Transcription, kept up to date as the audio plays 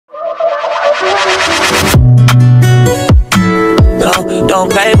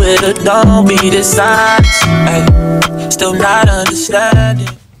don't play with her, don't be dishonest. Ay, still not understanding.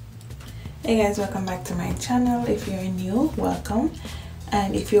 Hey guys, welcome back to my channel. If you're new, welcome,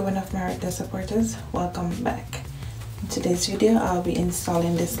 and if you're one of my regular supporters, welcome back. In today's video I'll be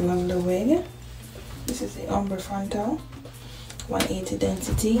installing this lovely wig. This is the Ombre Frontal 180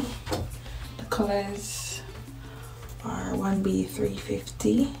 density. The colors are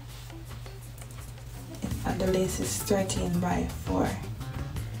 1B350 and the lace is 13 by 4.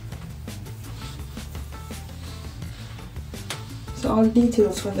 So all the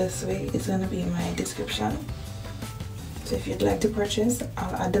details for this wig is going to be in my description. So if you'd like to purchase,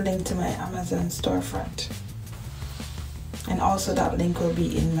 I'll add the link to my Amazon storefront. And also that link will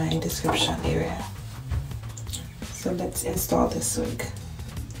be in my description area. So let's install this wig.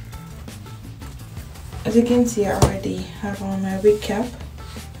 As you can see, I already have on my wig cap.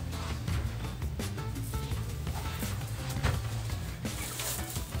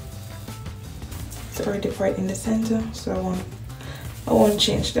 It's already right in the center, so I won't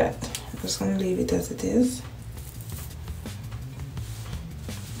change that. I'm just going to leave it as it is.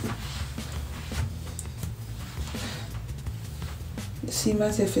 It seems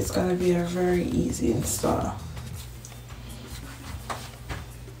as if it's going to be a very easy install.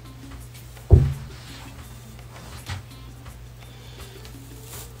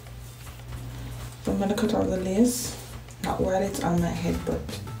 I'm going to cut off the lace, not while it's on my head but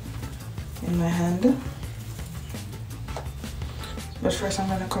in my hand. But first I'm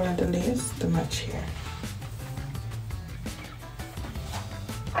going to color the lace to match here.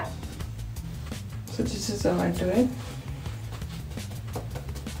 So this is how I do it.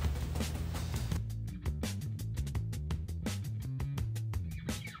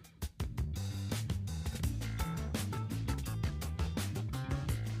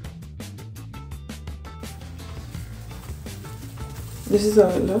 This is how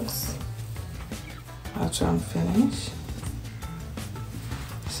it looks after I'm finished.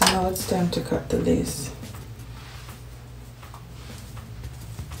 So now it's time to cut the lace.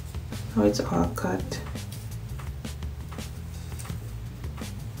 Now it's all cut.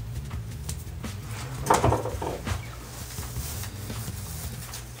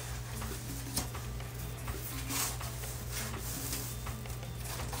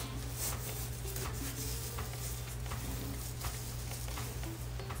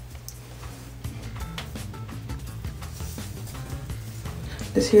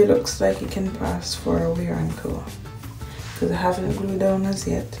 This here looks like it can pass for a wear and go because I haven't glued down as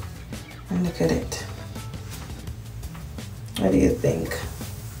yet. And look at it. What do you think?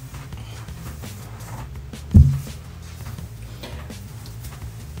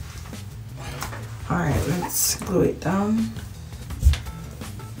 Alright, let's glue it down.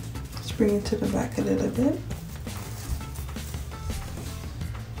 Let's bring it to the back a little bit.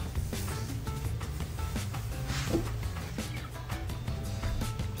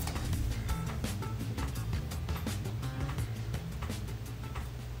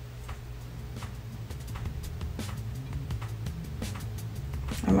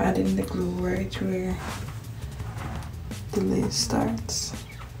 I'm adding the glue right where the lace starts.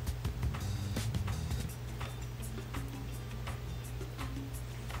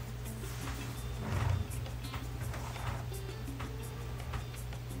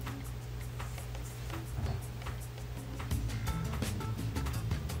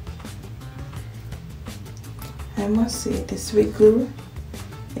 I must say, this wig glue,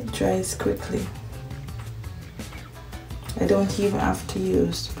 it dries quickly. I don't even have to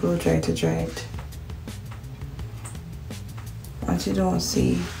use blow dry to dry it. Once you don't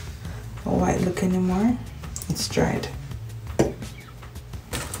see a white look anymore, it's dried.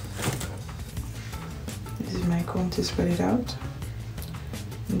 This is my comb to spread it out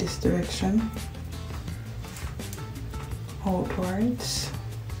in this direction, outwards.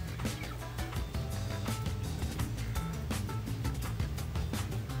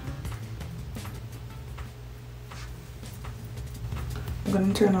 I'm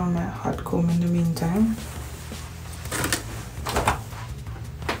going to turn on my hot comb in the meantime.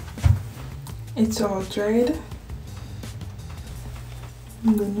 It's all dried.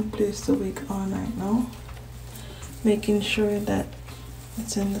 I'm going to place the wig on right now, making sure that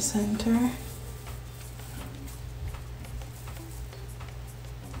it's in the center.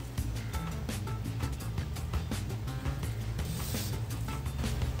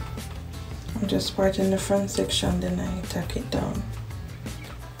 I'm just parting the front section, then I tack it down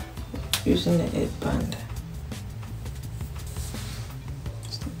using the headband.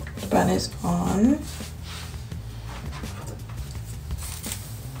 The band is on.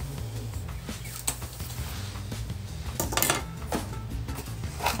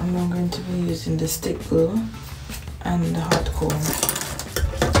 I'm now going to be using the stick glue and the hot comb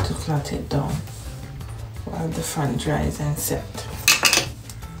to flat it down while the front dries and set.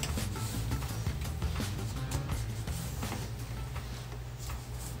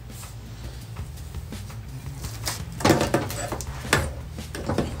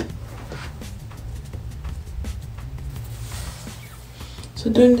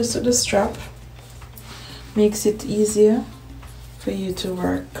 So doing this with the strap makes it easier for you to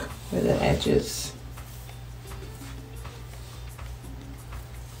work with the edges.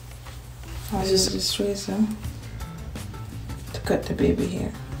 I'll use this razor to cut the baby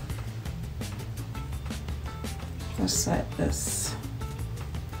hair. Just like this.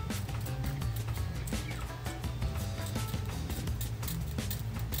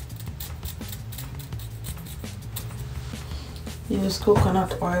 Use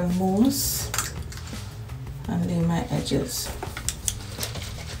coconut oil mousse and lay my edges.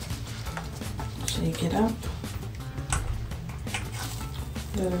 Shake it up.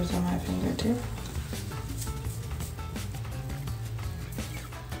 Those on my fingertip.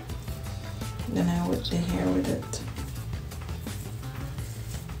 Then I whip the hair with it.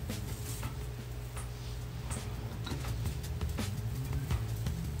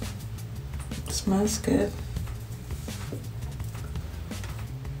 It smells good.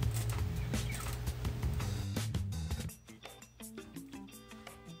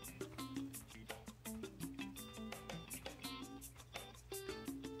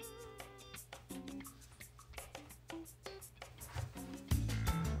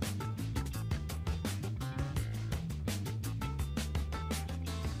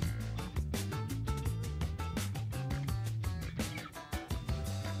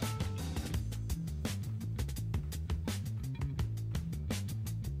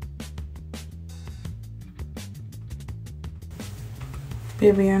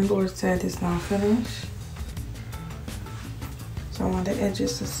 Baby on both sides is now finished. So I want the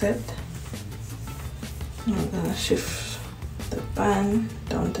edges to set. I'm gonna shift the band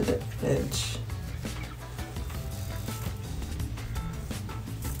down to the edge.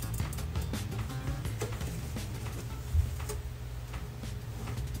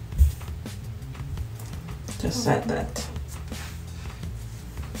 Just like that.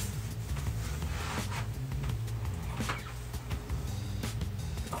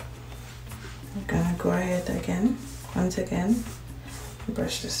 I'm gonna go ahead again, once again,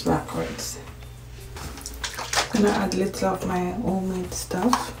 brush this backwards. I'm gonna add a little of my homemade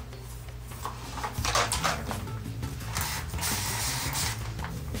stuff.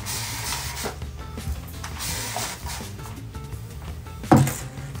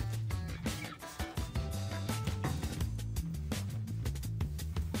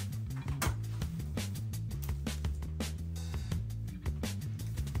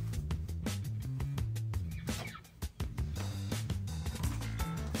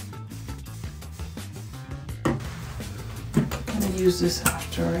 Use this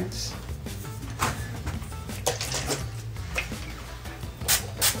afterwards.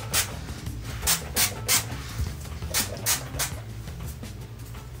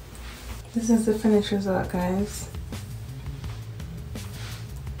 This is the finished result, guys.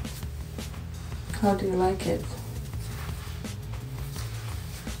 How do you like it?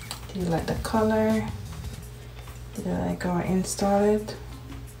 Do you like the color? Do you like how I install it?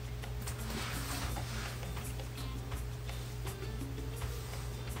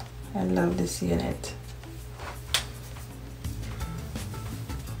 I love this unit.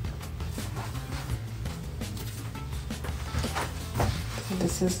 So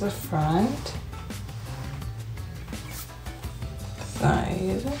this is the front,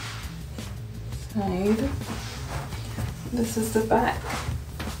 side. This is the back.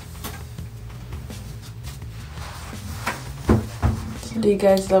 So do you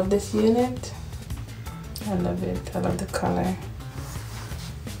guys love this unit? I love it. I love the color.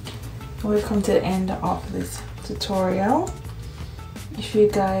 We've come to the end of this tutorial. If you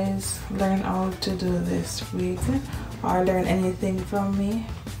guys learn how to do this wig or learn anything from me,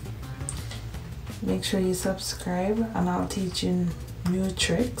 make sure you subscribe, and I'll teach you new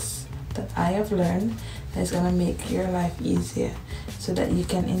tricks that I have learned that's gonna make your life easier so that you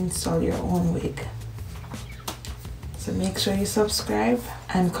can install your own wig. So make sure you subscribe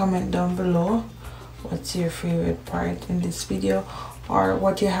and comment down below what's your favorite part in this video, or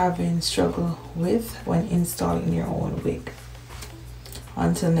what you're having struggle with when installing your own wig.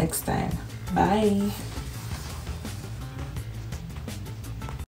 Until next time, bye.